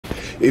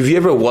If you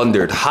ever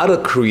wondered how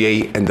to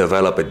create and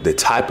develop the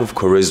type of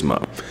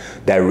charisma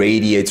that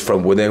radiates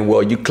from within,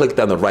 well, you clicked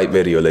on the right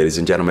video, ladies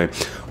and gentlemen.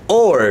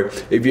 Or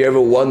if you ever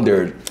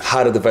wondered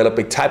how to develop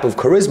a type of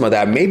charisma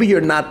that maybe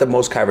you're not the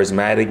most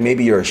charismatic,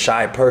 maybe you're a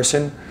shy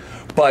person,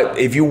 but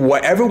if you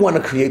ever want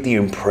to create the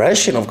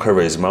impression of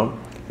charisma,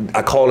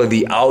 I call it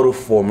the outer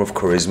form of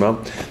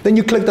charisma, then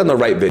you clicked on the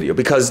right video,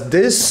 because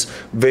this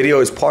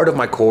video is part of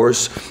my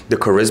course, the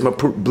Charisma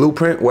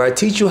Blueprint, where I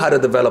teach you how to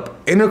develop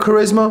inner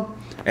charisma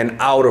and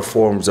outer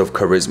forms of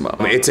charisma.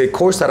 It's a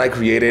course that I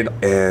created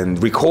and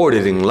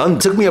recorded in London.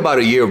 It took me about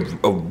a year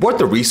of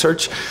worth of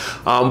research,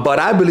 but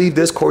I believe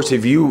this course,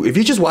 if you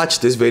just watch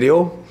this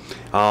video,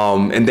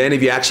 and then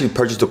if you actually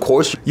purchase the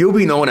course, you'll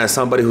be known as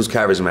somebody who's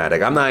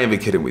charismatic. I'm not even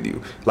kidding with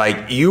you.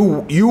 Like, you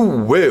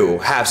will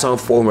have some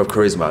form of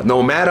charisma.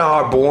 No matter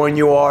how born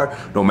you are,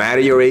 no matter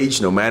your age,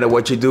 no matter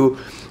what you do,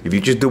 if you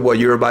just do what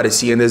you're about to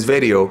see in this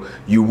video,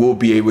 you will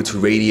be able to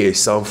radiate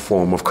some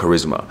form of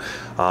charisma.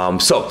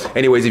 So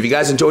anyways, if you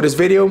guys enjoyed this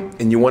video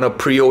and you want to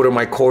pre-order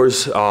my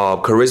course,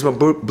 Charisma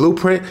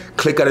Blueprint,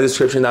 click on the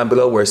description down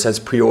below where it says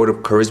pre-order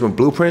Charisma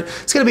Blueprint.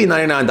 It's going to be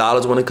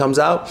 $99 when it comes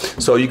out.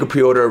 So you can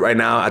pre-order it right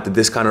now at the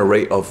discounted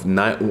rate of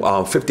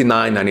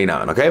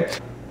 $59.99, okay?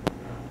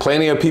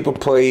 Plenty of people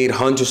paid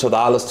hundreds of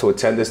dollars to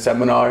attend this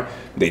seminar.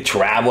 They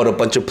traveled a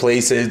bunch of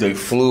places. They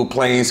flew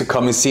planes to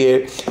come and see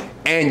it.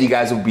 And you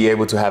guys will be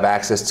able to have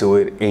access to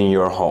it in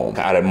your home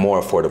at a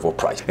more affordable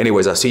price.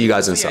 Anyways, I'll see you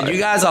guys inside. Yeah, you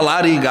guys, a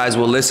lot of you guys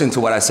will listen to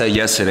what I said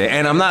yesterday.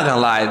 And I'm not gonna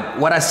lie,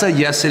 what I said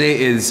yesterday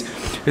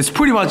it's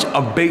pretty much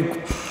a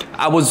big,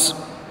 I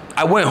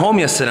went home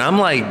yesterday, I'm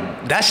like,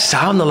 that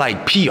sounded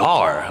like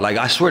PR. Like,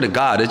 I swear to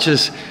God, it's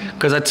just,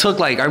 because I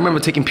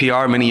remember taking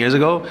PR many years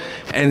ago,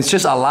 and it's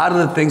just a lot of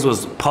the things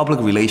was public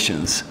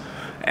relations.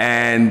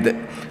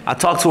 And I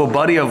talked to a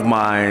buddy of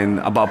mine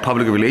about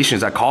public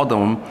relations. I called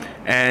him,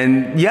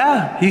 and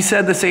yeah, he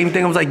said the same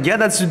thing. I was like, yeah,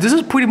 this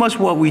is pretty much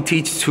what we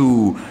teach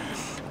to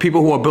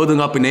people who are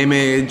building up an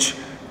image,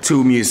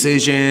 to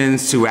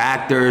musicians, to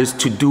actors,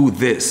 to do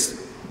this.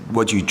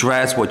 What you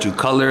dress, what you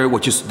color,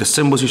 the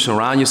symbols you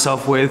surround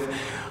yourself with,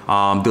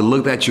 the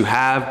look that you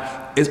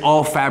have, is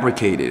all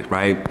fabricated,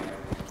 right?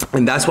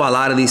 And that's why a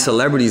lot of these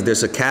celebrities,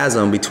 there's a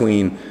chasm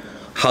between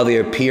how they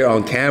appear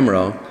on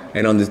camera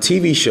and on the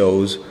TV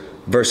shows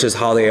versus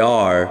how they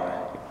are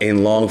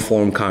in long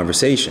form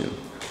conversation,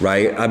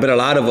 right? I bet a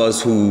lot of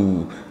us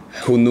who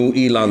knew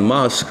Elon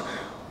Musk,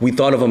 we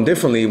thought of him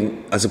differently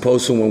as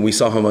opposed to when we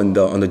saw him on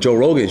the Joe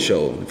Rogan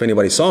show. If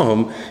anybody saw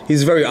him,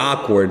 he's very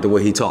awkward the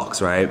way he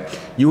talks, right?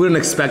 You wouldn't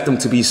expect him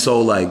to be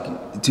so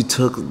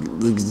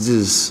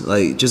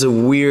just a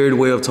weird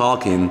way of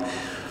talking,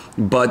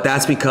 but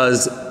that's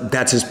because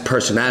that's his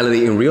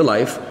personality in real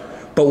life.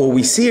 But what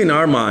we see in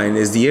our mind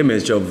is the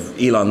image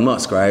of Elon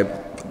Musk, right?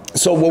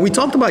 So what we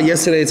talked about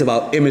yesterday is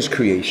about image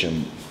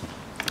creation.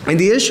 And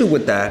the issue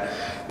with that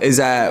is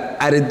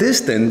that at a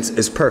distance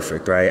is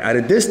perfect, right? At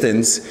a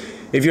distance,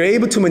 if you're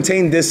able to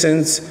maintain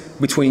distance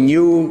between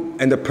you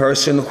and the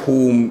person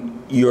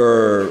whom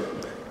you're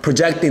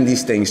projecting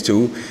these things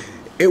to,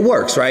 it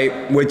works,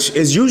 right? Which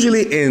is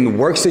usually in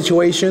work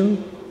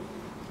situation.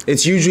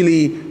 It's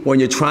usually when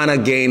you're trying to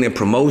gain a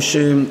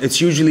promotion.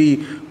 It's usually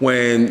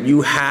when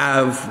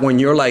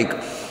you're like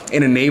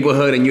in a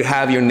neighborhood and you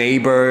have your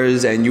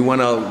neighbors and you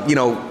want to,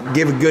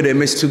 give a good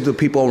image to the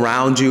people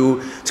around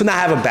you, to not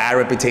have a bad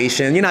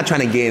reputation. You're not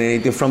trying to gain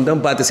anything from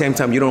them, but at the same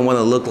time, you don't want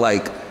to look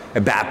like a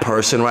bad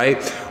person,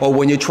 right? Or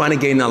when you're trying to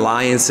gain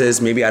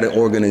alliances, maybe at an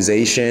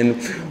organization,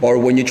 or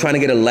when you're trying to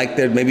get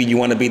elected, maybe you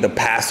want to be the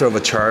pastor of a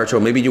church, or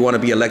maybe you want to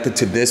be elected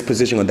to this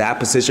position or that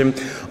position.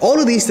 All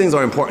of these things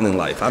are important in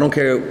life. I don't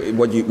care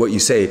what you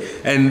say.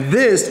 And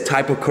this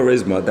type of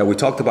charisma that we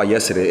talked about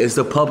yesterday is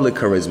the public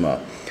charisma.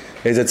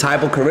 It's a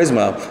type of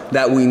charisma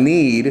that we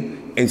need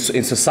in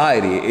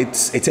society.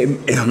 It's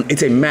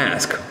a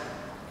mask.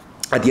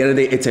 At the end of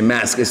the day, it's a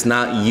mask. It's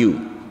not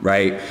you,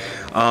 right?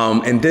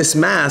 And this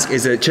mask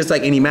is just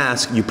like any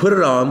mask. You put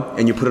it on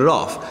and you put it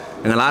off.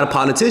 And a lot of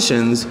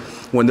politicians,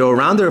 when they're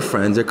around their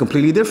friends, they're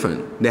completely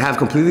different. They have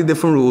completely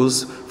different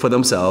rules for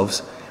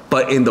themselves.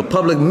 But in the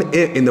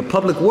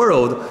public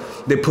world,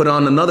 they put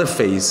on another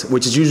face,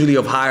 which is usually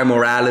of higher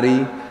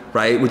morality,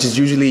 right? Which is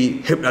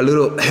usually a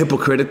little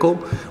hypocritical,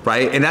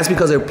 right? And that's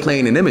because they're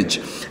playing an image.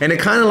 And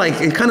it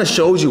kind of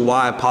shows you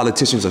why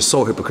politicians are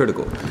so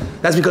hypocritical.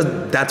 That's because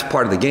that's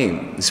part of the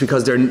game. It's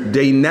because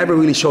they never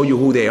really show you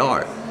who they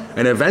are.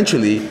 And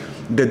eventually,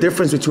 the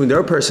difference between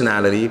their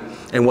personality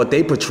and what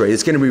they portray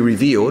is going to be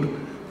revealed,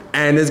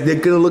 and they're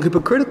going to look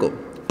hypocritical.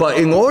 But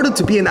in order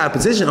to be in that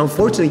position,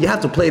 unfortunately, you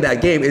have to play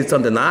that game. It's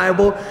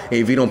undeniable. And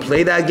if you don't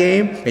play that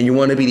game and you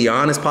want to be the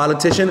honest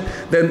politician,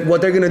 then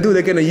what they're going to do,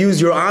 they're going to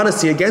use your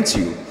honesty against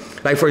you.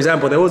 Like, for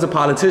example, there's a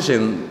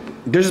politician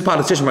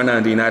right now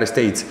in the United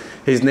States.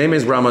 His name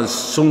is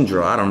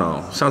Ramachandra. I don't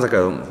know. Sounds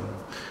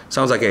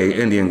like a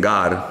Indian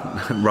god,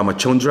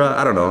 Ramachandra.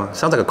 I don't know.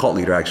 Sounds like a cult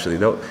leader, actually.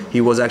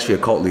 He was actually a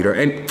cult leader.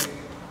 And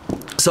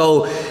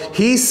so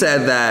he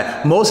said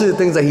that most of the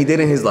things that he did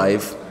in his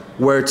life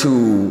were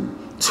to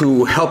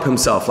to help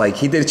himself. Like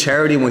he did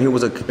charity when he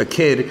was a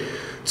kid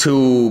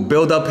to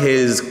build up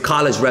his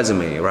college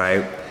resume,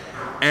 right?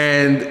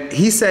 And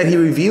he said he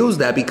reveals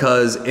that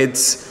because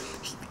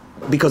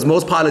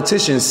most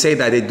politicians say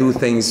that they do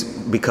things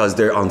because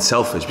they're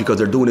unselfish, because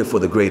they're doing it for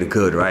the greater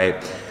good, right?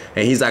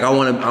 And he's like, I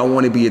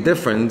want to be a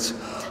difference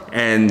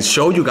and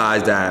show you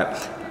guys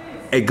that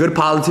a good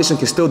politician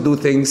can still do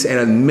things and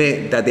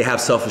admit that they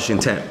have selfish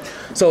intent.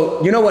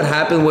 So you know what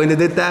happened when he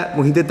did that?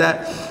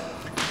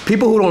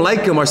 People who don't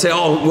like him are saying,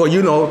 oh, well,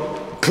 you know,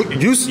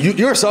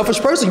 you're a selfish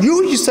person.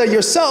 You said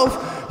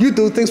yourself, you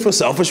do things for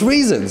selfish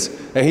reasons.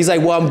 And he's like,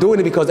 well, I'm doing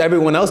it because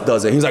everyone else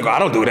does it. He's like, well, I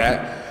don't do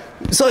that.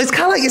 So it's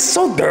kind of like, it's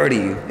so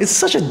dirty. It's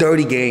such a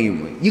dirty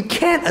game. You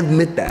can't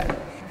admit that.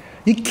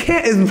 You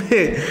can't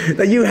admit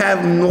that you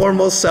have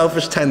normal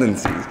selfish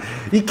tendencies.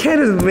 You can't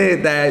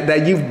admit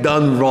that you've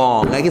done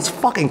wrong. Like, it's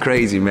fucking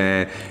crazy,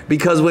 man.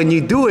 Because when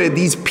you do it,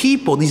 these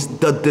people,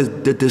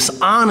 the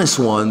dishonest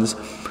ones,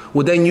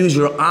 will then use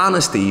your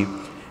honesty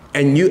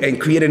and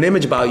create an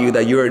image about you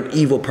that you're an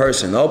evil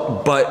person.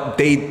 Oh, but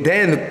they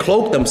then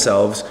cloak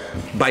themselves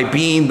by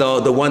being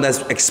the one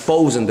that's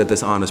exposing the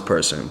dishonest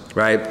person,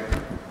 right?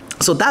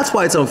 So that's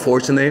why it's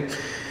unfortunate.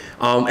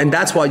 And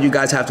that's why you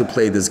guys have to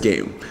play this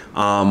game.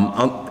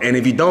 And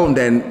if you don't,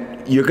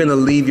 then you're gonna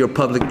leave your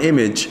public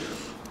image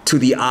to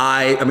the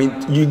eye. I mean,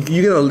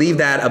 you're gonna leave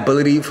that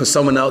ability for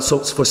someone else, so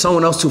for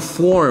someone else to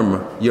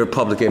form your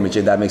public image,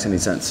 if that makes any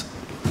sense.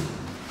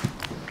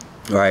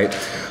 All right.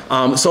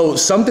 So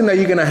something that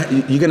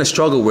you're gonna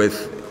struggle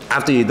with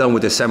after you're done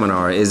with this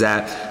seminar is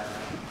that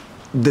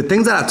the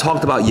things that I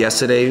talked about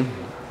yesterday,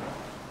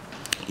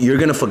 you're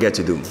gonna forget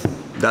to do.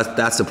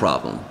 That's the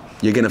problem.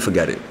 You're gonna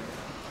forget it.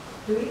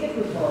 Do we get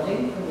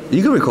recording?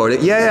 You can record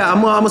it. Yeah.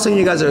 I'm gonna send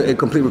you guys a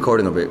complete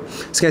recording of it.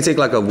 It's gonna take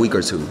like a week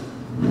or two,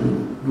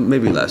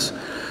 maybe less.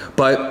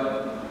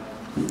 But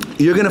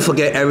you're gonna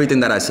forget everything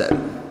that I said.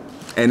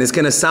 And it's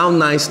gonna sound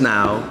nice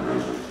now,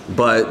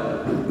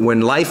 but when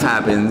life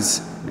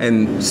happens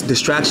and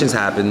distractions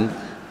happen,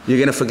 you're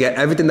gonna forget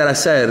everything that I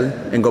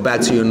said and go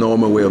back to your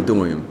normal way of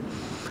doing it.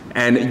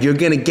 And you're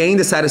gonna gain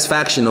the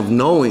satisfaction of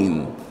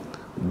knowing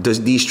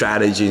these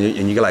strategies,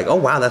 and you're like, oh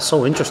wow, that's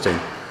so interesting.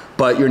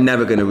 But you're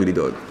never gonna really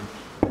do it.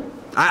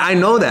 I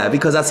know that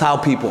because that's how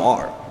people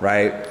are,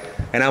 right?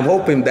 And I'm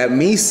hoping that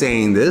me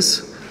saying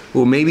this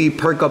will maybe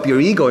perk up your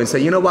ego and say,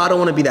 you know what, I don't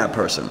wanna be that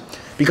person.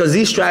 Because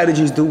these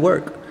strategies do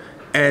work.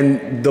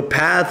 And the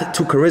path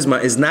to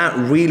charisma is not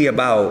really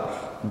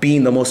about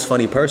being the most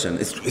funny person.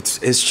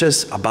 It's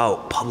just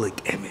about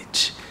public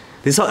image.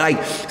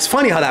 It's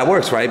funny how that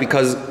works, right?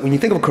 Because when you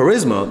think of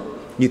charisma,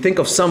 you think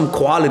of some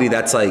quality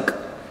that's like,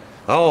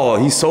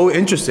 oh, he's so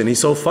interesting, he's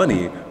so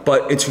funny.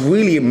 But it's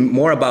really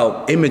more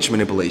about image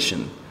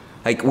manipulation.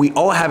 Like we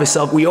all have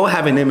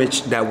an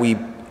image that we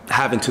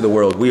have into the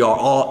world. We are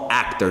all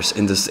actors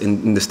in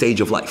the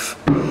stage of life.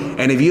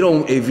 And if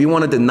you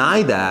want to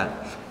deny that,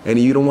 and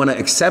you don't want to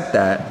accept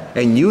that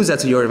and use that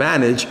to your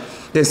advantage,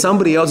 then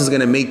somebody else is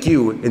going to make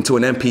you into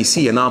an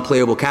NPC, a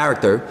non-playable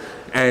character,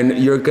 and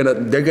you're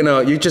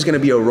just going to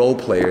be a role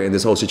player in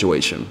this whole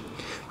situation.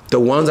 The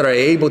ones that are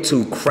able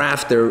to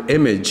craft their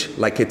image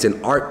like it's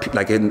an art,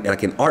 like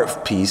an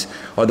art piece,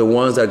 are the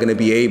ones that are going to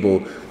be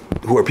able,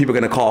 who are people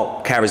going to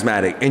call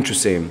charismatic,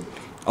 interesting,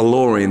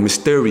 alluring,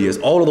 mysterious.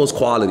 All of those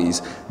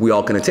qualities we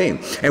all can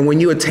attain. And when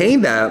you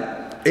attain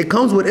that, it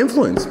comes with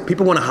influence.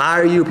 People want to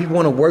hire you. People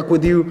want to work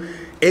with you.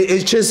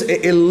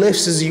 It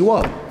lifts you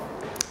up.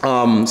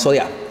 So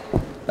yeah,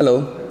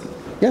 hello.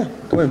 Yeah,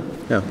 come in.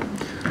 Yeah.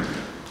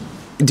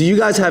 Do you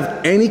guys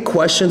have any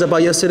questions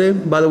about yesterday,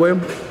 by the way?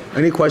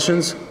 Any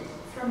questions?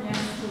 From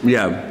yesterday?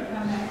 Yeah.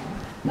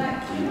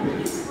 Like, you know,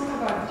 you spoke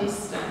about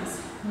distance,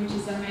 which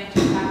is a major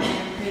factor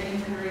in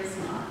creating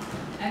charisma.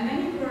 And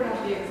then you brought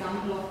up the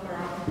example of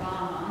Barack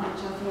Obama,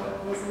 which I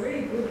thought was a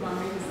really good one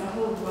because the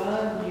whole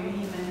world knew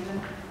him, and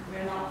even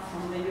we're not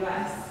from the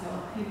US, so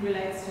it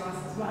relates to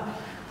us as well.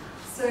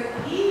 So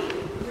he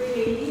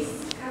really, his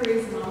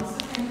charisma also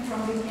came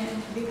from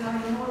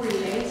becoming more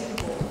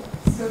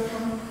relatable. So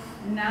from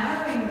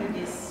narrowing the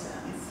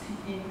distance.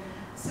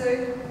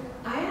 So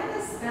I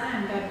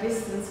understand that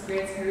distance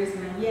creates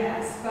charisma,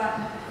 yes,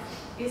 but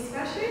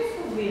especially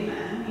for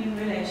women in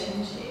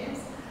relationships,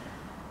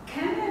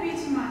 can there be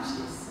too much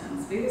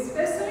distance? Because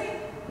especially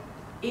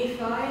if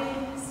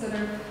I sort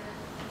of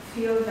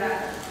feel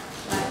that,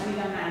 like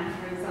with a man,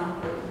 for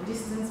example,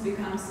 distance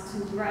becomes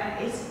too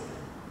great,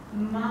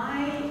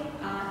 my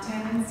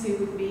tendency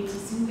would be to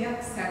simply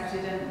accept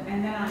it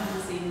and then I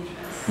lose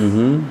interest.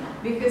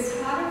 Mm-hmm. Because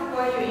part of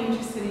why you're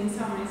interested in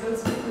someone is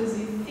also because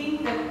you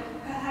think that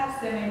perhaps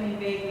they may be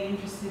vaguely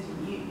interested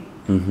in you.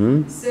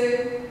 Mm-hmm.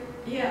 So,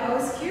 yeah, I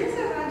was curious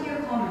about your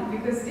comment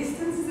because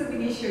distance is a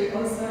big issue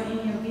also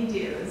in your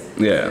videos.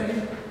 Yeah.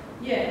 So,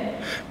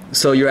 yeah.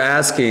 So you're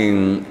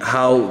asking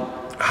how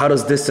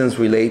does distance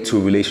relate to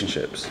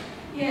relationships?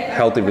 Yeah.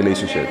 Healthy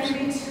relationships. There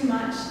can be too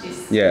much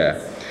distance.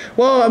 Yeah.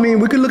 Well, I mean,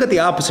 we could look at the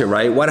opposite,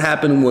 right? What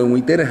happened when we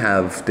didn't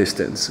have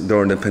distance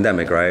during the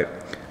pandemic, right?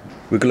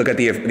 We could look at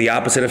the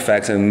opposite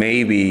effects, and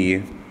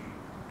maybe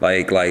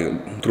like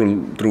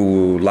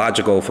through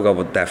logical, I forgot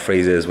what that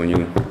phrase is when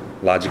you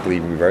logically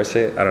reverse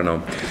it, I don't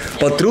know.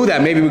 But through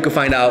that, maybe we could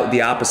find out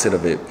the opposite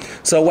of it.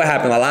 So what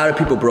happened? A lot of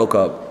people broke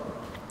up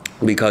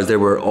because they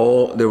were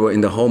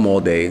in the home all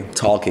day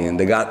talking.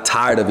 They got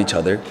tired of each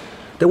other.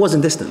 There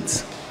wasn't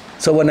distance.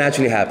 So what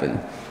naturally happened?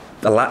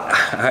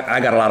 I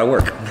got a lot of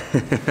work.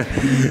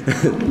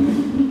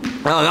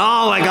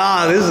 Oh my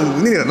God,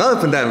 we need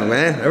another pandemic,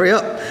 man. Hurry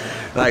up.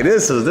 Like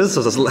this was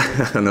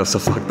I know, so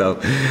fucked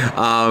up.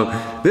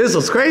 This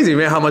was crazy,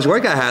 man, how much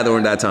work I had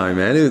during that time,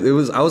 man.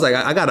 I was like,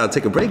 I gotta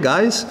take a break,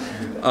 guys.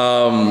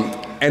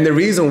 And the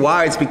reason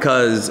why is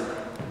because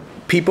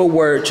people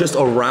were just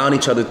around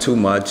each other too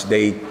much.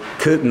 They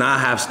could not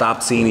have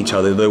stopped seeing each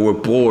other. They were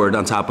bored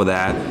on top of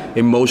that,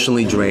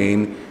 emotionally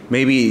drained,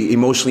 maybe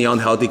emotionally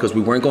unhealthy because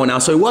we weren't going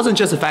out. So it wasn't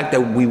just the fact that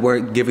we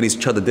weren't giving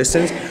each other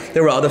distance.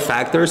 There were other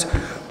factors.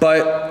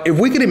 But if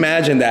we could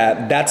imagine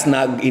that that's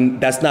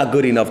not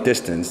good enough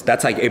distance,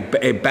 that's like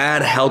a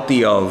bad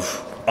healthy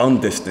of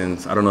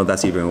undistance, I don't know if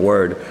that's even a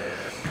word,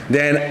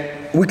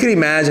 then we could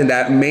imagine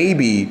that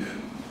maybe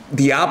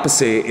the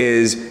opposite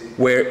is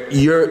where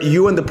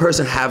you and the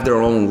person have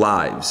their own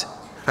lives.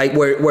 Like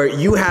where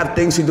you have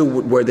things to do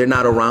where they're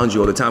not around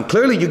you all the time.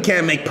 Clearly you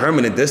can't make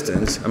permanent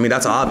distance. I mean,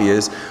 that's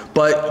obvious.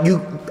 But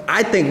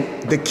I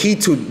think the key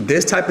to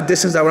this type of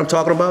distance that I'm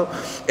talking about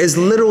is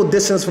little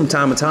distance from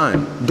time to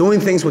time. Doing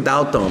things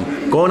without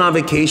them. Going on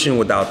vacation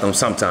without them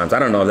sometimes. I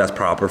don't know if that's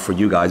proper for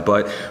you guys,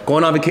 but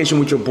going on vacation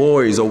with your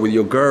boys or with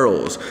your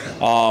girls.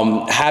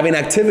 Having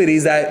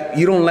activities that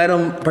you don't let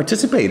them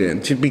participate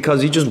in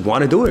because you just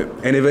want to do it.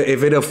 And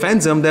if it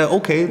offends them, then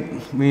okay,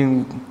 I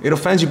mean, it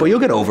offends you, but you'll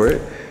get over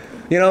it.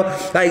 You know,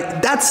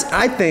 like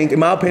I think, in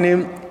my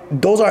opinion,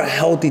 those are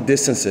healthy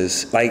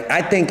distances. Like,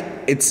 I think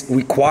it's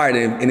required.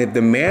 And if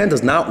the man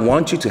does not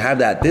want you to have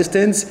that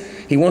distance,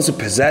 he wants to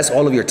possess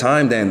all of your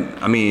time, then,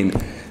 I mean,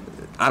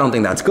 I don't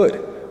think that's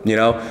good, you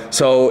know?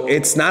 So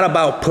it's not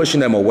about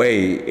pushing them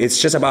away.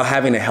 It's just about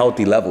having a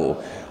healthy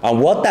level.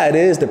 What that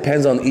is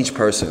depends on each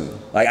person.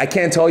 Like, I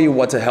can't tell you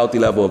what's a healthy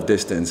level of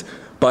distance,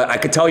 but I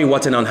could tell you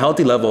what's an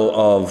unhealthy level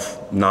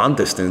of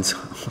non-distance.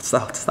 It's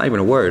not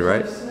even a word,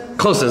 right?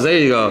 Closeness, there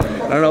you go.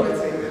 I don't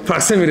know.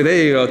 Proximity,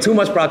 there you go. Too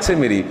much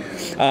proximity.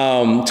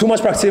 Too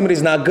much proximity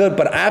is not good,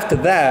 but after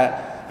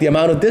that, the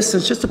amount of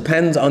distance just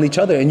depends on each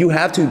other, and you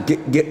have to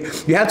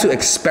you have to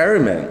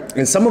experiment.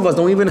 And some of us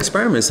don't even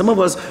experiment. Some of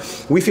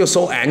us, we feel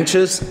so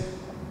anxious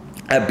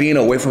at being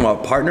away from our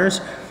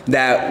partners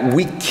that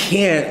we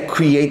can't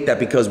create that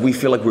because we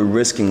feel like we're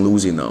risking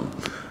losing them.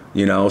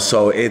 You know,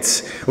 so we're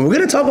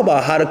going to talk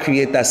about how to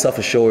create that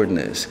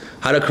self-assuredness,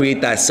 how to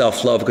create that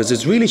self-love, because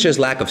it's really just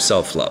lack of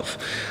self-love.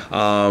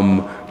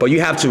 But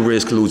you have to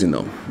risk losing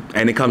them.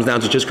 And it comes down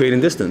to just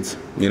creating distance,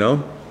 you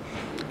know?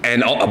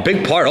 And a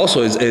big part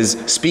also is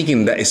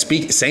saying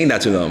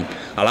that to them.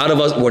 A lot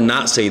of us will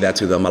not say that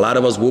to them. A lot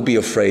of us will be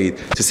afraid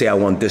to say, I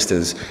want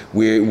distance.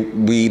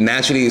 We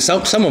naturally,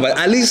 some of us,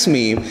 at least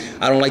me,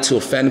 I don't like to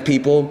offend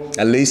people.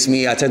 At least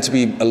me, I tend to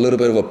be a little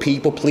bit of a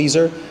people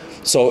pleaser.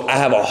 So I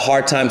have a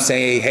hard time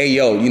saying, hey,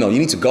 yo, you know, you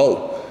need to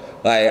go.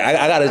 Like,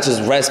 I gotta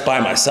just rest by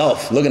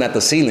myself, looking at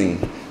the ceiling.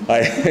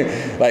 Like,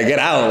 like get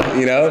out,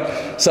 you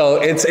know?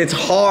 So it's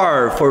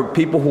hard for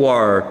people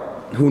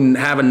who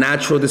have a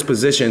natural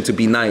disposition to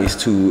be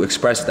nice, to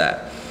express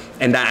that.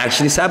 And that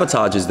actually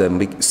sabotages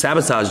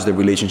the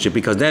relationship,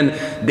 because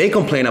then they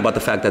complain about the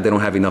fact that they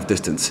don't have enough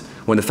distance.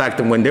 When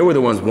they were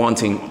the ones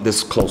wanting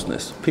this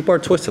closeness. People are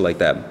twisted like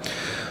that.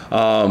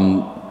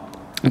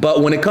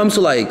 But when it comes to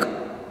like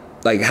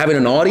having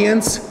an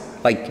audience,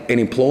 like an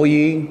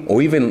employee,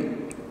 or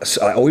even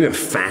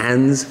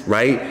fans,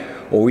 right?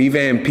 Or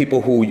even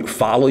people who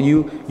follow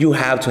you, you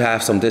have to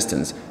have some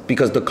distance.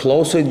 Because the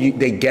closer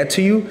they get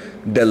to you,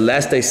 the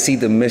less they see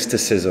the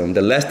mysticism,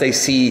 the less they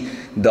see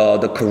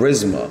the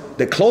charisma.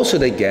 The closer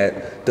they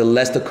get, the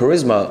less the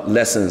charisma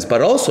lessens,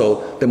 but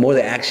also the more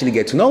they actually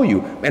get to know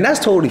you. And that's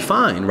totally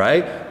fine,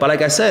 right? But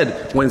like I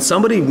said, when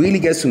somebody really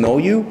gets to know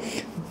you,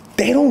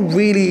 they don't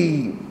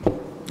really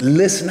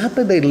listen. Not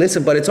that they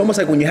listen, but it's almost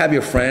like when you have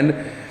your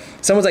friend,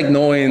 someone's like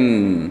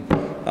knowing,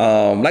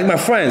 like my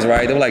friends,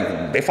 right? They're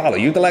like, they follow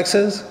you,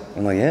 Alexis?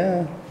 I'm like,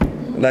 yeah.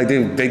 Like,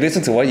 they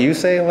listen to what you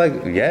say? I'm like,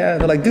 yeah.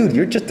 They're like, dude,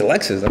 you're just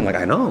Alexis. I'm like,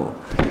 I know.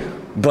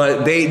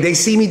 But they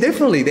see me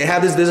differently. They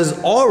have this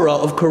aura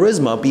of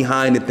charisma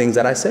behind the things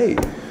that I say,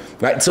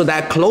 right? So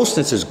that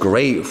closeness is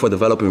great for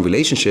developing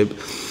relationship,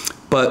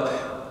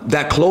 but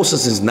that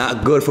closeness is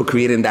not good for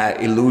creating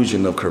that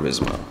illusion of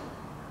charisma,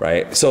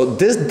 right? So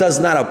this does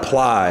not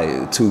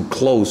apply to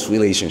close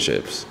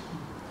relationships.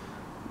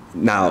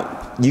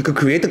 Now, you could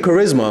create the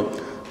charisma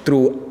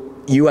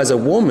through you as a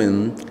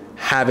woman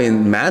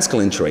having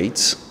masculine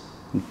traits.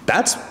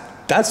 That's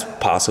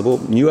possible.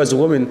 You as a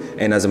woman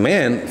and as a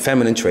man,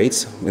 feminine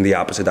traits in the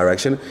opposite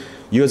direction.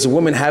 You as a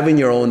woman having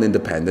your own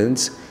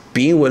independence,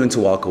 being willing to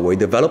walk away,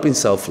 developing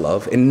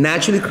self-love, it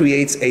naturally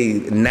creates a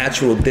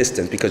natural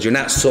distance because you're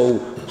not so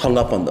hung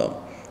up on them,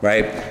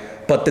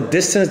 right? But the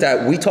distance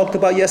that we talked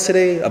about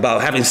yesterday,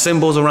 about having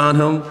symbols around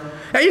him,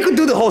 and you could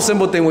do the whole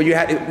symbol thing where you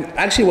had,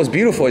 actually what's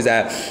beautiful is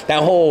that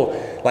whole,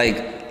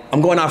 like, I'm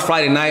going out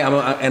Friday night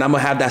and I'm gonna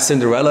have that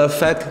Cinderella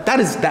effect.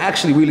 That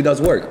actually really does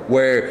work,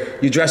 where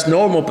you dress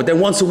normal, but then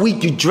once a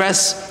week you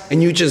dress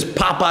and you just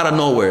pop out of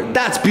nowhere.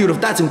 That's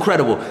beautiful, that's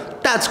incredible,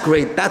 that's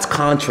great, that's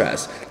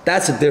contrast,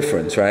 that's a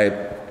difference, right?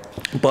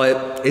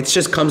 But it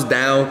just comes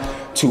down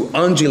to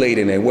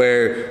undulating it,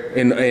 where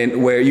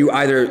you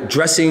either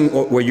dress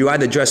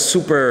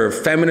super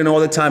feminine all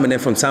the time, and then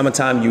from time to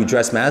time you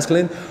dress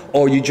masculine,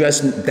 or you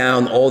dress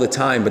down all the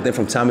time, but then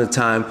from time to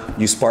time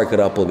you spark it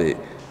up a bit.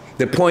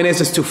 The point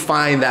is to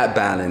find that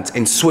balance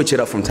and switch it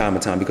up from time to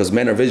time, because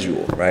men are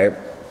visual, right?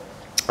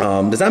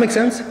 Does that make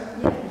sense?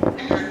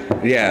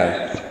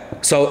 Yeah.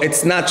 So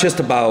it's not just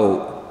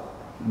about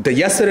the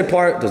yesterday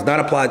part does not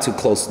apply to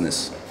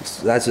closeness.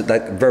 That's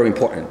very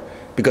important,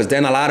 because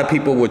then a lot of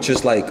people would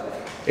just like,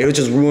 it would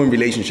just ruin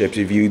relationships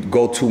if you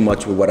go too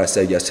much with what I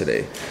said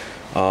yesterday.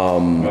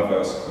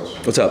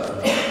 What's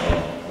up?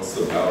 What's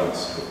the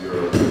balance if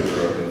you're an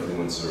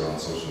influencer on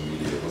social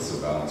media? What's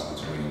the balance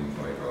between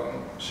like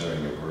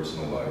sharing your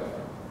personal life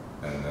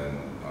and then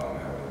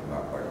having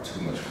not like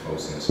too much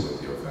closeness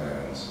with your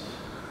fans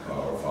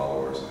or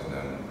followers, and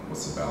then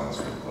what's the balance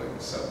with like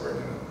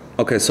separating them?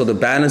 Okay, so the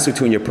balance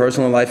between your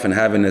personal life and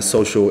having a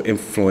social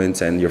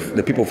influence and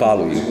the people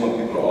follow you. You want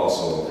people to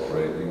also,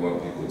 right? You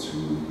want people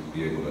to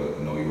be able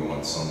to know you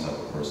on some type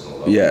of personal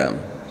level. Yeah.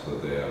 So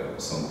they have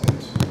something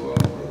to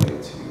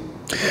relate to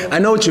you. I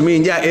know what you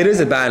mean. Yeah, it is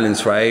a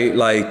balance, right?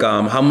 Like,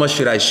 how much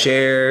should I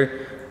share?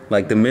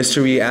 Like the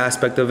mystery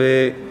aspect of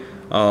it.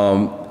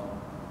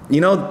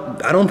 You know,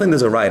 I don't think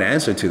there's a right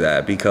answer to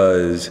that,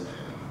 because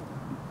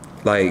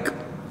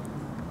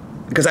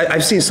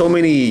I've seen so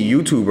many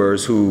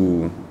YouTubers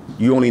who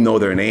you only know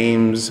their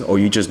names, or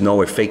you just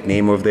know a fake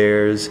name of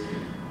theirs.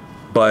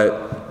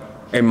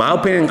 But in my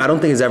opinion, I don't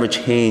think it's ever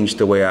changed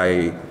the way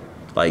I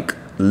like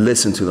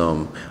listen to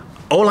them.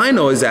 All I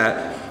know is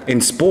that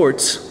in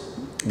sports,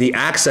 the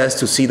access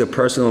to see the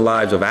personal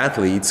lives of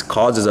athletes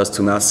causes us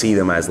to not see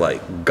them as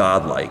like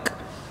godlike.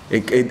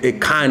 It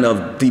kind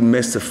of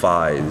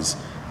demystifies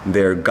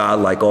their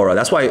godlike aura.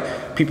 That's why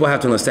people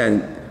have to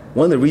understand,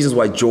 one of the reasons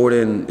why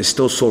Jordan is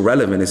still so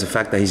relevant is the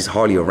fact that he's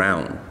hardly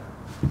around.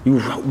 You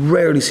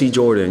rarely see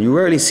Jordan. You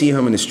rarely see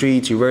him in the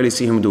streets. You rarely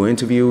see him do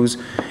interviews.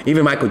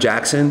 Even Michael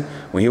Jackson,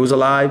 when he was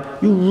alive,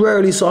 you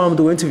rarely saw him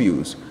do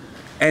interviews.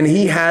 And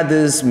he had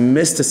this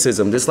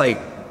mysticism, this like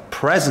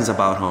presence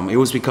about him. It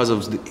was because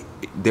of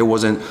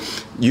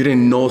you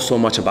didn't know so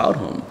much about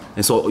him.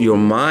 And so your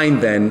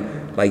mind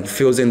then like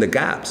fills in the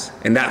gaps.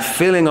 And that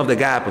filling of the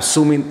gap,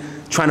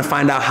 trying to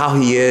find out how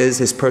he is,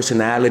 his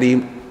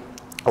personality,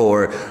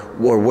 or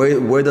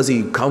where does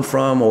he come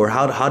from, or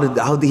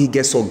how did he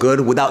get so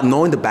good, without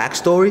knowing the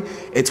backstory,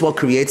 it's what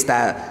creates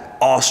that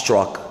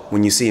awestruck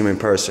when you see him in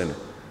person.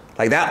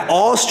 Like that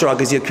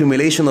awestruck is the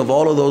accumulation of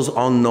all of those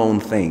unknown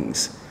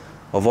things,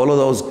 of all of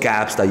those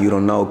gaps that you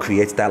don't know,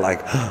 creates that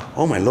like,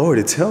 oh my Lord,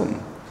 it's him,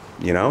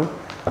 you know?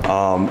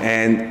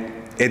 And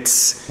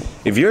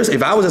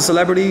if I was a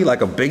celebrity,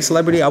 like a big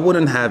celebrity, I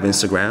wouldn't have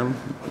Instagram.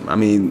 I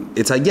mean,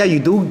 it's like, yeah, you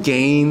do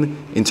gain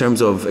in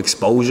terms of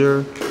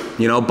exposure,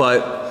 you know,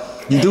 but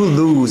you do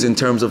lose in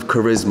terms of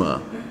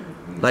charisma.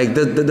 Like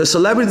the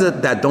celebrities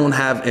that don't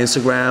have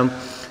Instagram,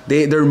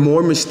 they're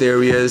more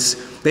mysterious.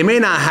 They may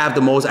not have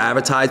the most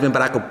advertisement,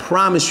 but I could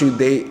promise you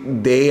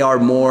they're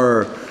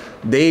more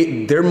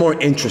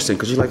interesting,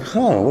 because you're like,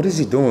 huh, what is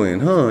he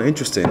doing? Huh,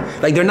 interesting.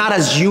 Like they're not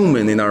as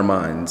human in our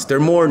minds. They're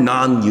more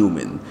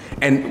non-human.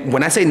 And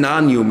when I say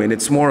non-human,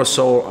 it's more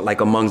so like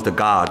amongst the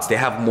gods. They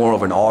have more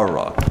of an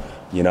aura,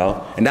 you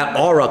know? And that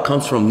aura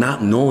comes from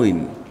not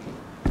knowing.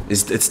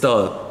 It's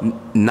the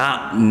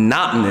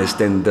notness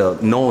than the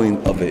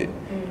knowing of it,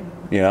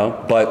 you know?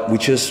 But we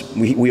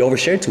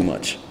overshare too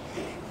much,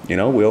 you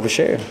know? We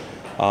overshare.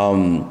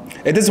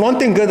 It is one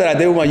thing good that I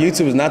did with my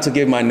YouTube is not to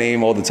give my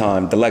name all the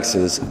time,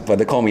 Delexis, but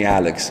they call me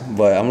Alex.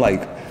 But I'm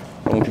like,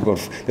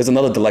 there's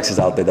another Delexis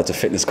out there that's a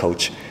fitness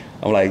coach.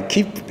 I'm like,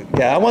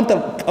 I want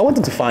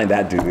them to find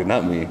that dude,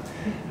 not me.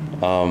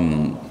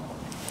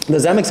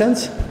 Does that make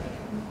sense?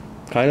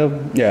 Kind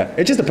of, yeah.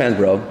 It just depends,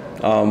 bro.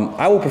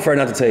 I would prefer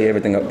not to say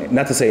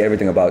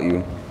everything about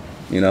you,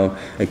 you know,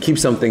 and keep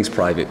some things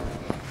private.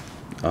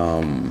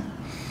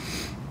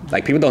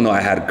 Like people don't know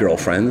I had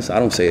girlfriends. I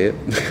don't say it.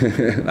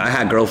 I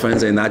had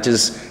girlfriends, and I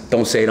just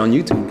don't say it on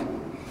YouTube.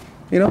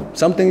 You know,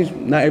 some things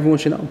not everyone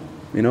should know.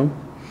 You know.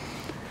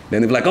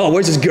 Then they're like, "Oh,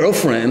 where's his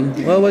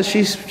girlfriend?" Well,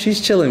 she's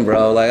chilling,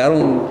 bro. Like I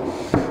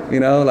don't, you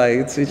know,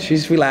 like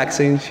she's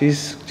relaxing.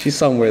 She's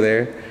somewhere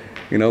there,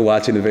 you know,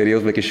 watching the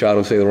videos, making sure I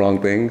don't say the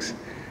wrong things,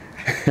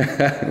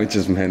 which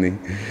is many.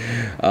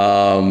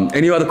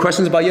 Any other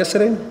questions about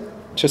yesterday?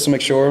 Just to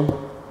make sure.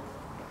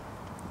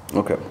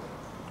 Okay.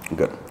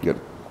 Good.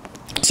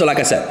 So like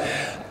I said,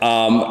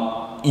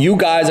 you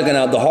guys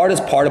are the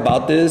hardest part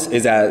about this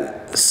is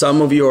that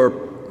some of your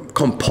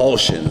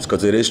compulsions,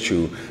 because it is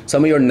true,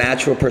 some of your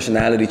natural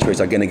personality traits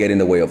are gonna get in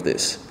the way of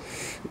this.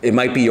 It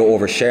might be your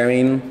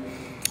oversharing,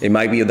 It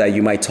might be that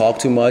you might talk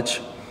too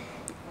much.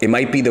 It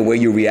might be the way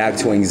you react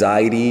to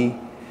anxiety.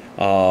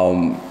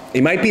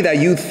 It might be that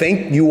you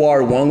think you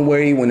are one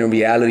way when in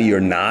reality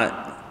you're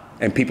not,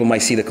 and people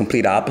might see the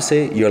complete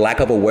opposite. Your lack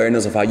of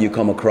awareness of how you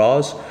come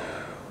across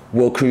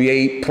will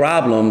create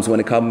problems when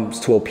it comes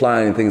to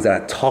applying things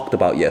that I talked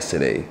about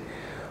yesterday.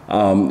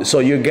 So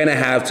you're gonna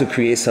have to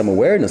create some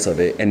awareness of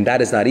it, and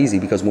that is not easy,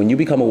 because when you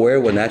become aware,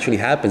 what naturally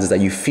happens is that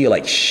you feel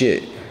like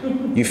shit.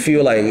 You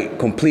feel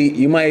like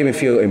you might even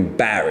feel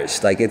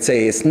embarrassed. Like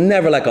it's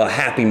never like a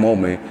happy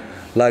moment.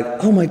 Like,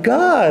 oh my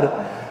God,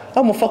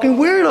 I'm a fucking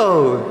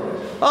weirdo.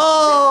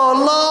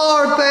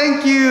 Oh Lord,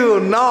 thank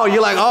you. No,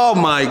 you're like, oh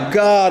my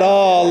God,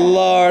 oh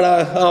Lord,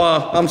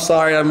 I'm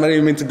sorry, I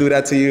didn't mean to do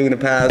that to you in the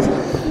past.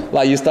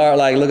 Like you start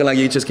like looking like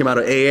you just came out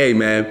of AA,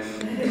 man.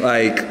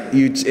 Like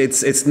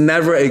it's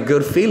never a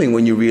good feeling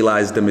when you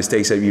realize the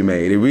mistakes that you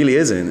made. It really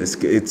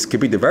isn't. It could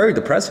be very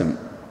depressing.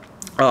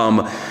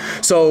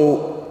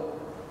 So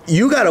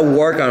you got to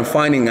work on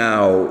finding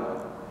out,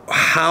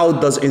 how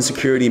does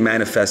insecurity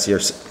manifest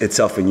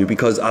itself in you?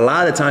 Because a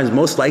lot of the times,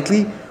 most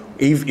likely,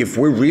 if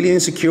we're really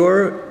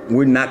insecure,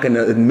 we're not going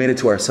to admit it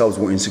to ourselves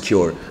we're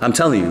insecure. I'm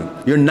telling you,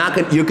 you're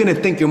going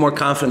to think you're more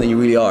confident than you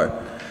really are.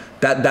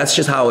 That's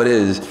just how it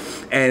is.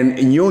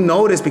 And you'll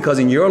notice, because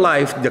in your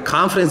life, the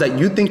confidence that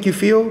you think you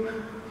feel,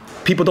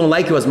 people don't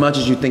like you as much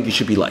as you think you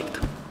should be liked.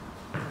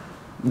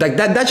 Like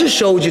that just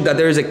shows you that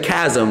there's a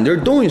chasm. They're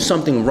doing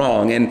something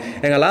wrong. And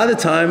a lot of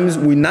the times,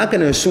 we're not going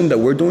to assume that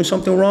we're doing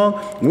something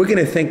wrong. We're going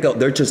to think that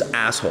they're just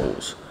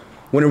assholes.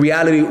 When in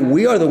reality,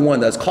 we are the one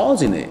that's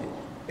causing it.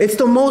 It's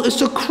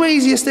the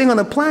craziest thing on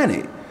the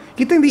planet.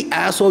 You think the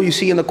asshole you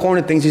see in the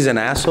corner thinks he's an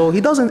asshole? He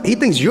doesn't. He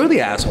thinks you're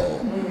the asshole.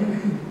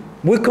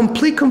 With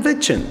complete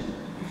conviction.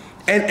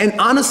 And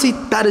honestly,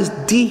 that is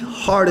the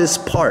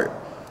hardest part,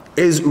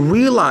 is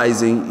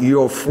realizing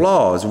your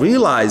flaws,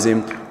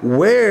 realizing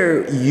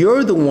where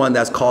you're the one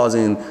that's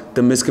causing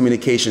the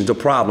miscommunications, the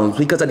problems,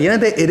 because at the end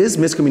of the day, it is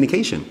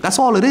miscommunication. That's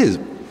all it is.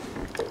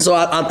 So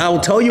I'll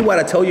tell you what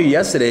I told you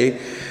yesterday,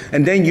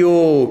 and then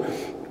you'll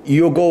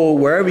go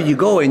wherever you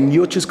go, and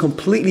you'll just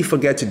completely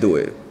forget to do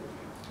it.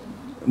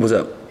 What's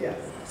up? Yeah,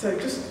 so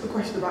just a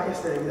question about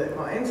yesterday, if you don't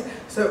mind.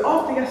 So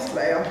after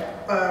yesterday,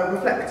 I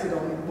reflected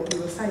on what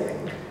you were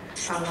saying.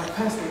 And like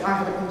personally, I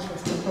have an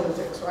interest in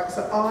politics, right?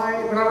 So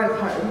when I went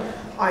home,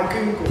 I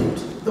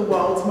Googled the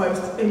world's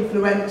most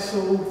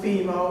influential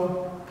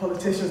female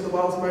politicians, the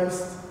world's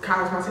most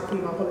charismatic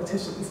female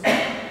politicians.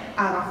 And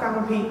I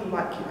found people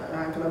like,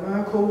 Angela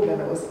Merkel, then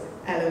there was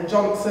Ellen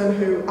Johnson,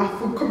 who I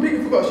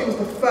completely forgot, she was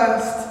the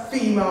first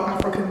female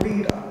African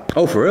leader.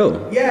 Oh, for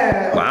real?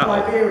 Yeah, wow. Of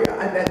Liberia,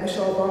 and then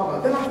Michelle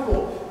Obama. Then I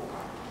thought,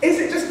 is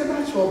it just a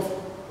matter of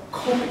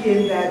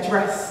copying their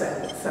dress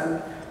sense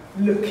and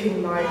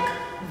looking like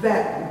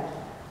them,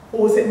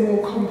 or is it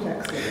more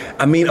complex than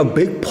that? I mean, a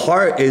big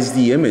part is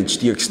the image,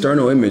 the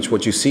external image,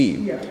 what you see.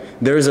 Yeah.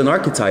 There's an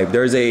archetype.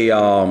 There's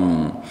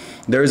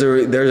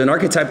an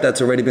archetype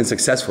that's already been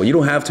successful. You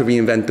don't have to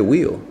reinvent the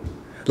wheel.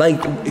 Like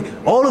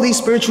all of these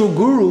spiritual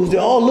gurus, they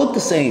all look the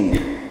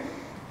same.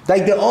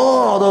 Like the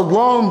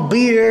long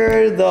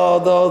beard,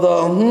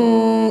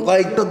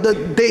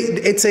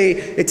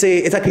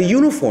 it's like a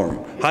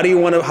uniform.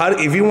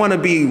 If you want to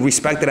be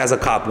respected as a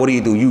cop, what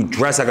do? You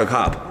dress like a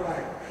cop.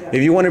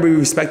 If you want to be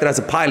respected as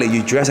a pilot,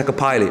 you dress like a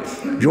pilot.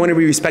 If you want to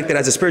be respected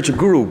as a spiritual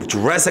guru,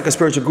 dress like a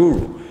spiritual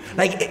guru.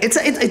 Like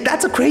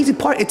that's a crazy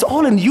part. It's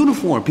all in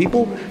uniform,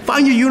 people.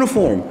 Find your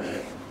uniform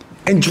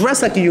and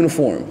dress like a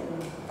uniform.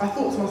 I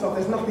thought to myself,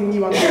 there's nothing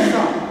new under the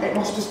sun. It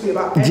must just be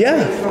about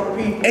other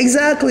people.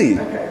 Exactly.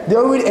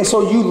 Okay. And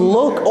so you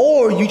look,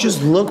 or you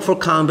just look for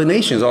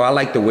combinations. Oh, I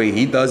like the way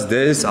he does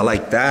this. I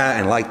like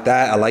that, and like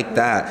that. I like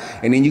that.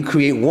 And then you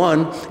create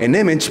an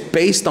image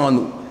based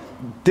on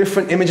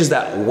different images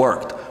that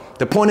worked.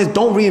 The point is,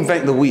 don't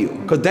reinvent the wheel.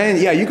 Because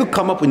then, yeah, you could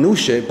come up with new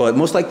shit, but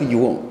most likely you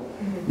won't.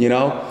 You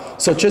know?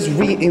 So just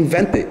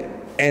reinvent it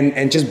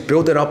and just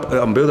build it up,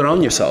 build it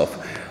on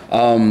yourself.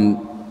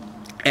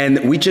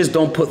 And we just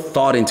don't put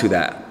thought into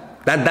that.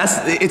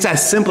 It's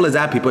as simple as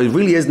that, people. It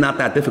really is not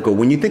that difficult.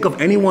 When you think of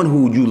anyone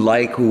who you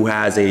like, who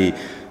has a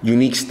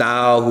unique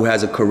style, who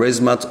has a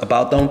charisma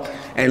about them,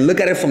 and look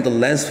at it from the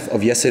lens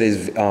of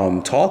yesterday's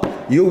talk,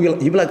 you'll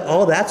be like,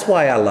 oh, that's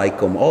why I like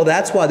them. Oh,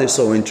 that's why they're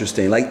so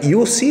interesting. Like,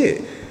 you'll see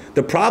it.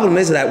 The problem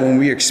is that when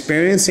we're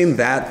experiencing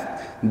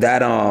that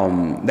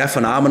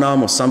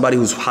phenomenon of somebody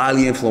who's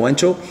highly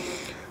influential,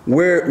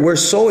 we're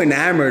so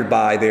enamored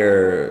by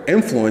their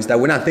influence that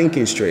we're not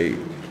thinking straight.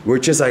 We're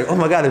just like, oh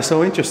my God, they're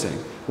so interesting.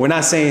 We're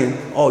not saying,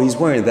 oh, he's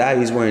wearing that,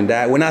 he's wearing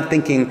that. We're not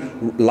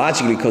thinking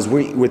logically, because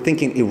we're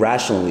thinking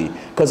irrationally,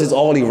 because it's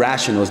all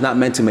irrational. It's not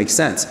meant to make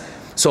sense.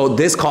 So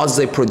this causes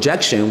a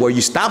projection where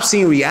you stop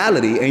seeing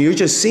reality and you're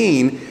just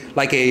seeing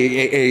like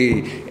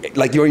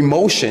like your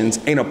emotions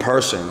in a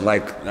person.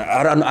 Like,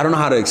 I don't know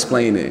how to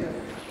explain it,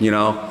 you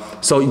know?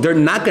 So they're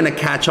not gonna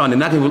catch on. They're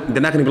not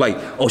gonna be like,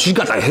 oh, she's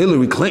got that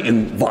Hillary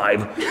Clinton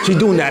vibe. She's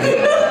doing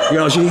that, you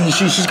know.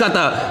 She's got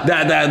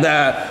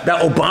that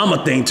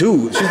Obama thing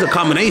too. She's a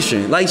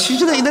combination. Like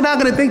they're not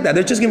gonna think that.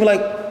 They're just gonna be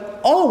like,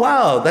 oh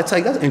wow, that's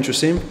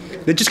interesting.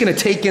 They're just gonna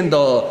take in the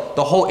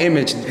whole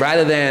image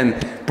rather than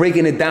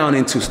breaking it down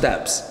into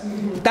steps.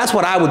 That's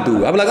what I would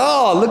do. I'd be like,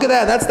 oh, look at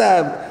that. That's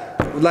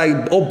that like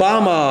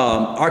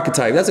Obama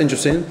archetype. That's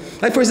interesting.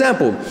 Like for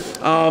example,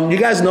 you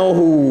guys know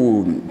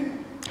who,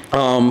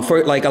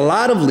 for like a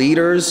lot of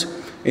leaders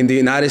in the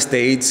United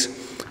States,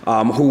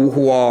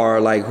 who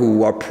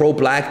are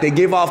pro-black, they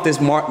give off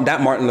this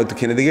Martin Luther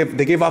King.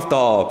 They give off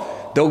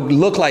they'll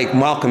look like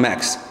Malcolm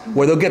X,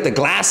 where they'll get the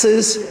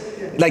glasses.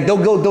 Like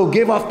they'll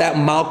give off that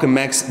Malcolm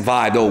X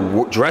vibe.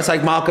 They'll dress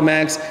like Malcolm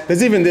X.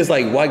 There's even this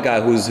like white guy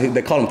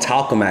they call him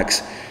Talcum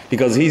X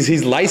because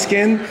he's light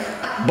skinned,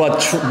 but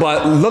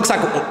looks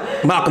like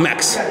Malcolm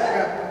X.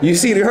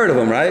 You heard of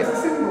him, right?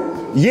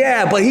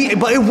 Yeah, but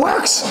it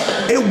works.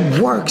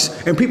 It works,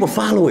 and people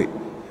follow it,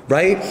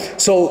 right?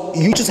 So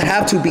you just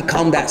have to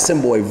become that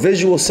symbol, a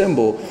visual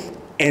symbol,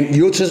 and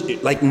you'll just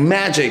like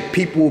magic.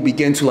 People will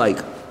begin to like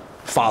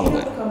follow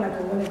it. Become like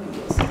a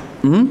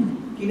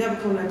wannabe. You never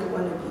become like a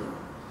wannabe.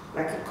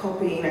 Like a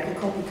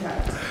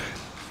copycat.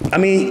 I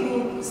mean,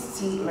 people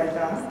see it like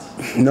that.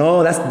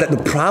 No,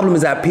 the problem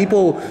is that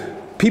people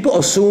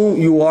assume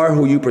you are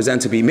who you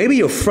present to be. Maybe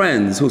your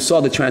friends who saw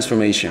the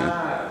transformation.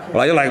 Okay.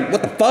 Like you're like,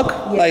 what the fuck?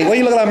 Yeah. Like, why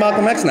you looking like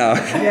Malcolm X now?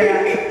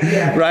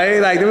 Yeah. Right?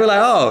 Like they were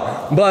like,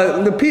 oh, but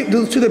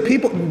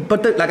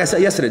like I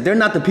said yesterday, they're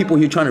not the people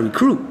you're trying to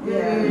recruit.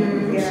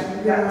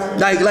 Yeah.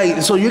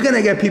 Like so you're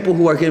gonna get people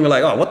who are gonna be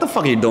like, oh, what the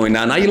fuck are you doing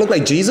now? Now you look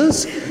like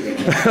Jesus?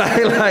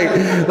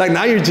 like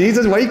now you're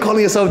Jesus. Why are you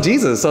calling yourself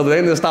Jesus? So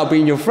then they'll stop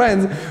being your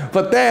friends.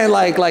 But then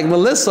like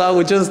Melissa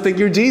would just think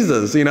you're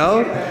Jesus, you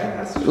know?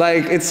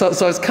 Like it's so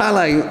it's kind of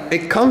like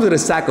it comes with a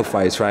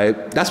sacrifice,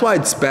 right? That's why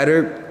it's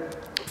better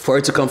for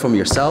it to come from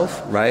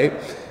yourself, right?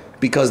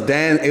 Because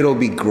then it'll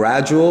be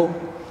gradual.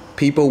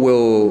 People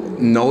will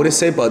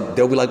notice it, but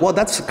they'll be like, well,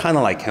 that's kind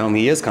of like him.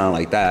 He is kind of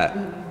like that.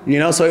 You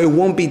know, so it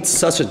won't be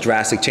such a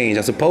drastic change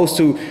as opposed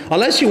to,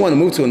 unless you want to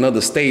move to another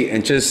state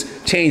and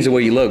just change the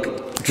way you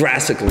look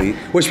drastically,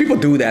 which people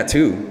do that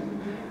too.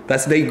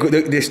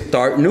 They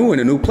start new in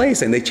a new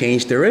place and they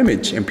change their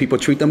image and people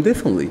treat them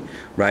differently,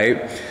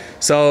 right?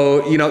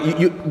 So, you know,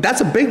 that's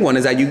a big one,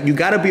 is that you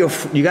gotta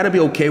be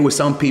okay with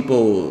some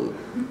people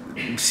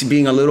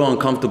being a little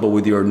uncomfortable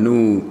with your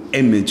new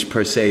image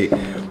per se,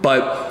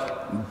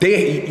 but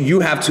you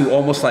have to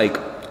almost like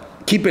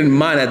keep in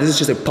mind that this is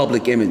just a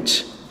public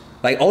image.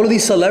 Like all of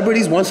these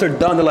celebrities, once they're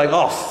done, they're like,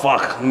 oh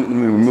fuck, let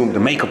me remove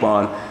the makeup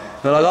on.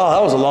 They're like, oh,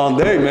 that was a long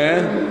day,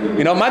 man.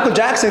 You know, Michael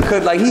Jackson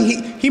could, like,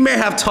 he may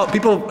have talked,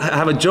 people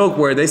have a joke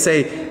where they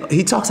say,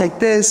 he talks like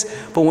this,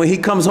 but when he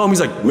comes home, he's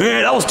like,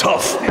 man, that was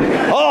tough.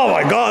 Oh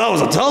my God,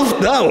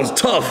 that was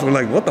tough. We're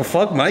like, what the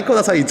fuck, Michael?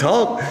 That's how you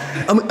talk?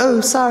 I'm like,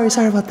 oh, sorry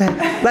about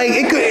that. Like,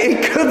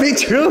 it could be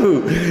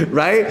true,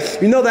 right?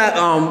 You know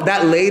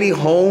that lady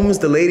Holmes,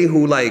 the lady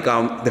who like,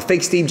 the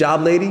fake Steve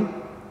Jobs lady?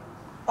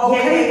 Oh,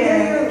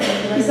 yeah.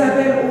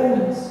 Isabel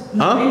Holmes.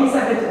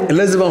 Huh?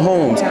 Elizabeth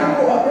Holmes. Yeah.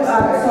 I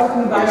was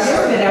talking about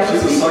yesterday.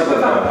 She's a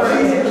psychopath.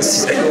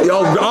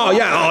 Oh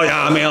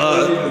yeah. I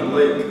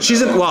mean, she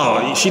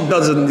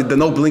does the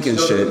no blinking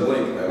shit.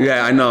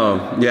 Yeah, I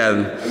know. Yeah.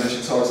 And then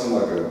she talks in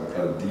like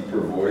a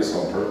deeper voice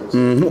on purpose.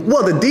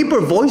 Well, the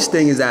deeper voice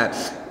thing is that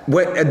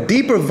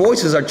deeper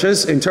voices are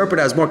just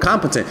interpreted as more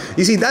competent.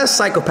 You see, that's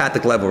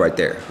psychopathic level right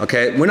there.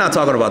 Okay, we're not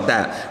talking about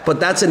that, but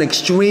that's an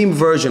extreme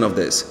version of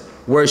this,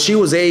 where she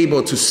was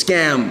able to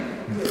scam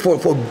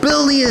for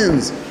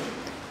billions.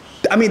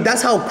 I mean,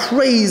 that's how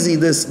crazy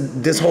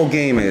this whole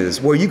game is,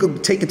 where you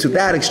could take it to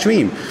that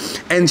extreme.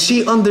 And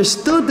she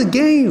understood the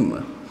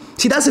game.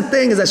 See, that's the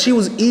thing, is that she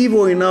was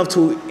evil enough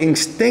to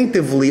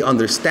instinctively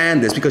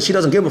understand this, because she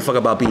doesn't give a fuck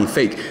about being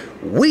fake.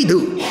 We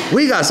do.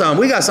 We got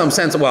some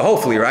sense of, well,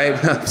 hopefully, right?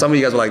 Some of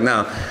you guys are like,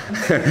 no.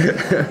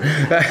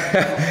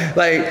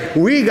 Like,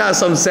 we got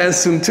some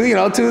sense to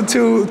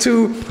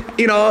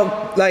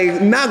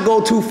like not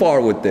go too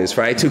far with this,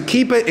 right? To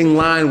keep it in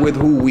line with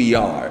who we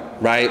are,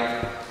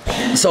 right?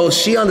 So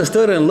she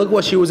understood it, and look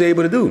what she was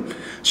able to do.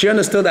 She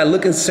understood that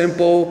looking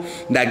simple,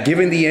 that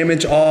giving the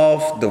image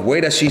off, the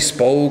way that she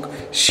spoke,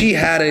 she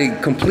had a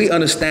complete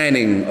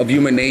understanding of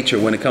human nature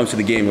when it comes to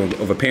the game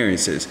of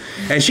appearances.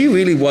 And she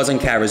really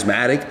wasn't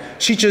charismatic.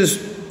 She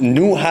just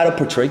knew how to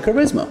portray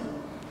charisma.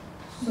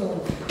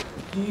 So,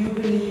 do you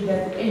believe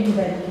that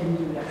anybody can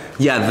do that?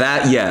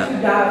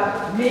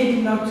 Yeah.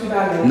 Maybe not to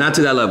that level. Not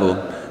to that level.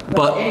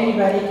 But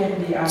anybody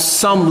can be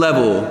some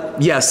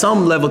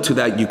level to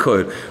that you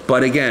could.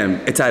 But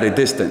again, it's at a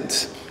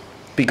distance.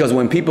 Because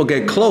when people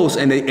get close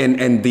and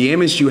the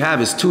image you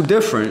have is too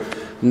different,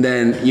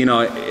 then,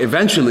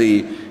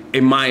 eventually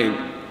it might,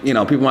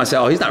 people might say,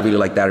 oh, he's not really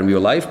like that in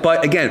real life.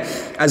 But again,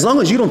 as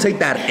long as you don't take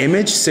that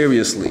image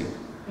seriously,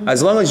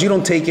 as long as you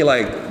don't take it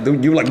like,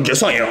 you're like,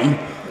 yes I am.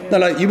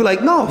 Then like, you be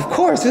like, no, of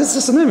course, it's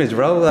just an image,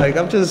 bro. Like,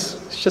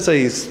 it's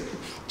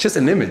just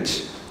an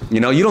image. You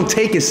don't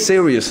take it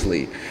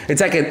seriously.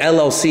 It's like an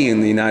LLC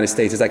in the United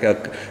States. It's like a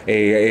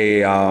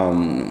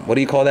what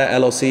do you call that,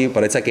 LLC?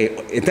 But it's like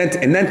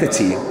an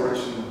entity.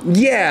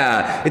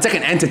 Yeah, it's like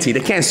an entity.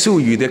 They can't sue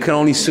you. They can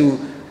only sue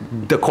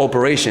the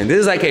corporation. This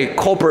is like a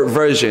corporate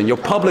version. Your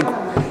public,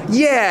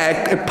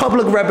 yeah, a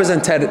public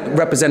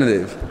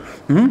representative.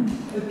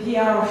 The PR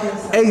of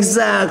yourself.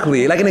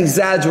 Exactly, like an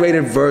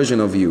exaggerated version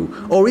of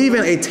you, or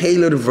even a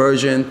tailored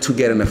version to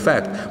get an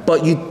effect.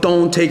 But you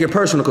don't take it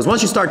personal, because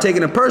once you start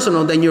taking it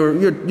personal, then you're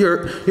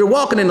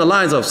walking in the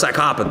lines of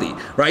psychopathy,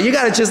 right? You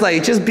gotta just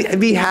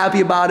be happy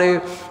about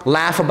it,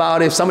 laugh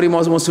about it. If somebody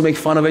wants to make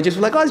fun of it, just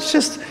be like, oh,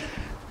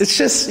 it's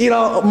just, you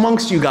know,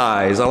 amongst you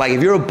guys. Or like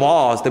if you're a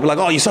boss, they'll be like,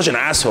 oh, you're such an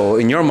asshole.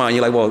 In your mind,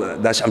 you're like, well,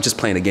 I'm just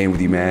playing a game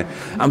with you, man.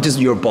 I'm just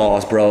your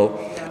boss,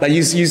 bro. Like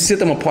you sit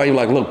them apart, you're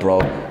like, look, bro,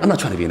 I'm not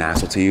trying to be an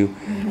asshole to you.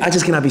 I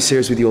just cannot be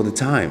serious with you all the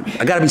time.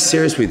 I gotta be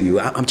serious with you.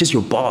 I'm just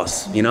your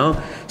boss, you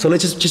know? So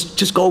let's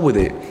just go with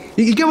it.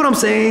 You get what I'm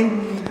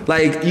saying?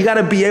 Like, you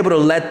gotta be able to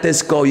let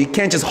this go. You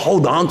can't just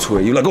hold on to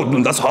it. You're like,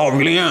 oh, that's how I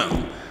really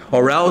am.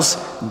 Or else,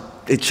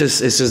 it's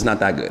just not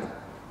that good.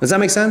 Does that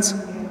make sense?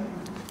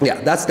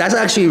 Yeah, that's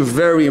actually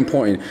very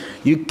important.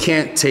 You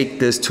can't take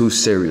this too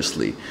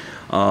seriously.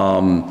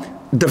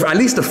 At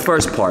least the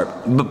first part.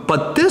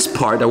 But this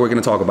part that we're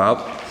gonna talk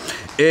about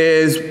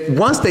is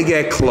once they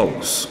get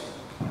close,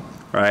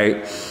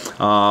 right?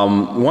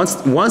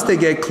 Once they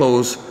get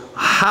close,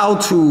 how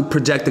to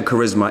project the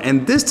charisma.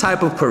 And this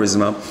type of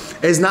charisma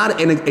is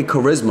not a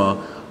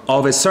charisma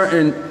of a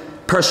certain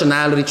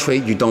personality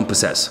trait you don't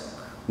possess.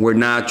 We're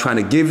not trying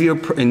to give you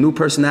a new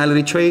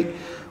personality trait.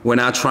 We're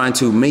not trying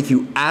to make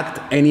you act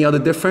any other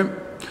different.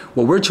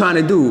 What we're trying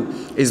to do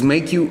is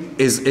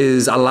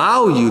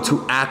allow you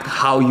to act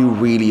how you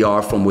really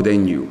are from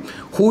within you.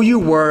 Who you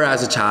were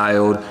as a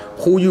child,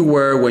 who you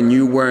were when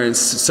you weren't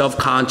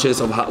self-conscious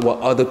of what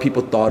other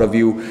people thought of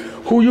you,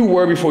 who you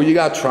were before you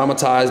got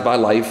traumatized by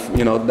life.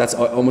 You know, that's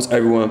almost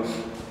everyone.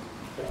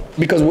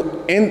 Because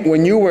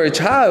when you were a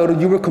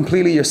child, you were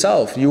completely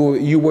yourself.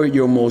 You were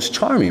your most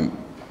charming.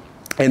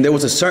 And there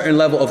was a certain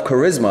level of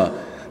charisma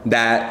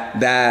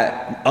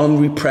that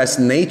unrepressed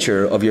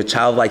nature of your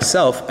childlike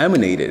self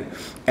emanated.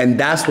 And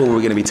that's what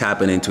we're gonna be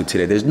tapping into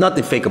today. There's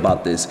nothing fake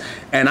about this.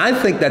 And I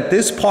think that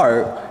this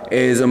part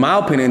is, in my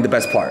opinion, the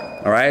best part,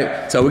 all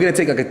right? So we're gonna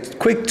take like a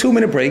quick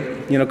 2-minute break,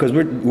 you know, because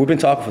we've been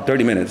talking for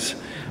 30 minutes,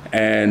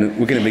 and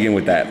we're gonna begin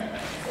with that.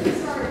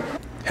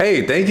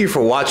 Hey, thank you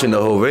for watching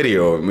the whole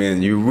video. I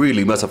mean, you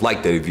really must have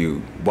liked it if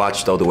you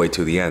watched all the way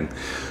to the end.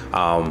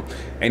 So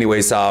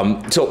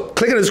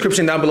click in the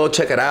description down below,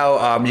 check it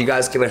out. You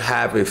guys can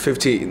have a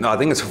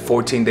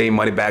 14-day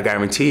money back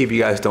guarantee if you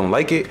guys don't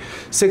like it.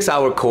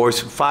 6-hour course,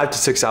 5 to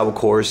 6 hour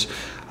course.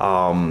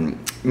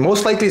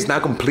 Most likely it's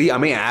not complete. I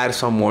may add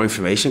some more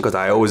information because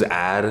I always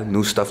add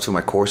new stuff to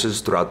my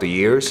courses throughout the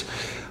years.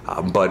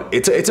 But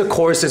it's a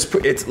course.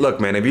 Look,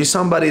 man, if you're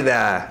somebody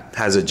that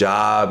has a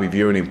job, if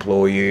you're an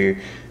employee,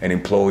 an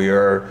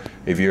employer,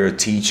 if you're a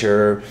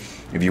teacher,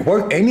 if you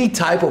work any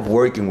type of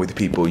working with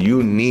people,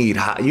 you need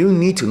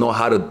to know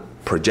how to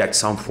project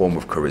some form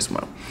of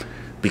charisma,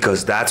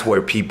 because that's where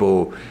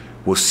people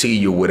will see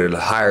you with a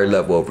higher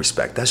level of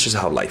respect. That's just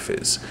how life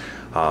is.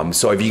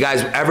 So if you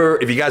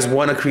guys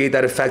want to create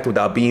that effect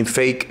without being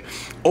fake,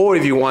 or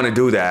if you want to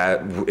do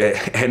that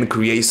and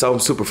create some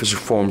superficial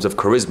forms of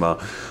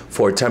charisma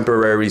for a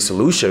temporary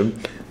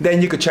solution,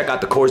 then you could check out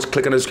the course,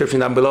 click on the description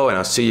down below, and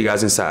I'll see you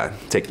guys inside.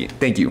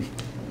 Thank you.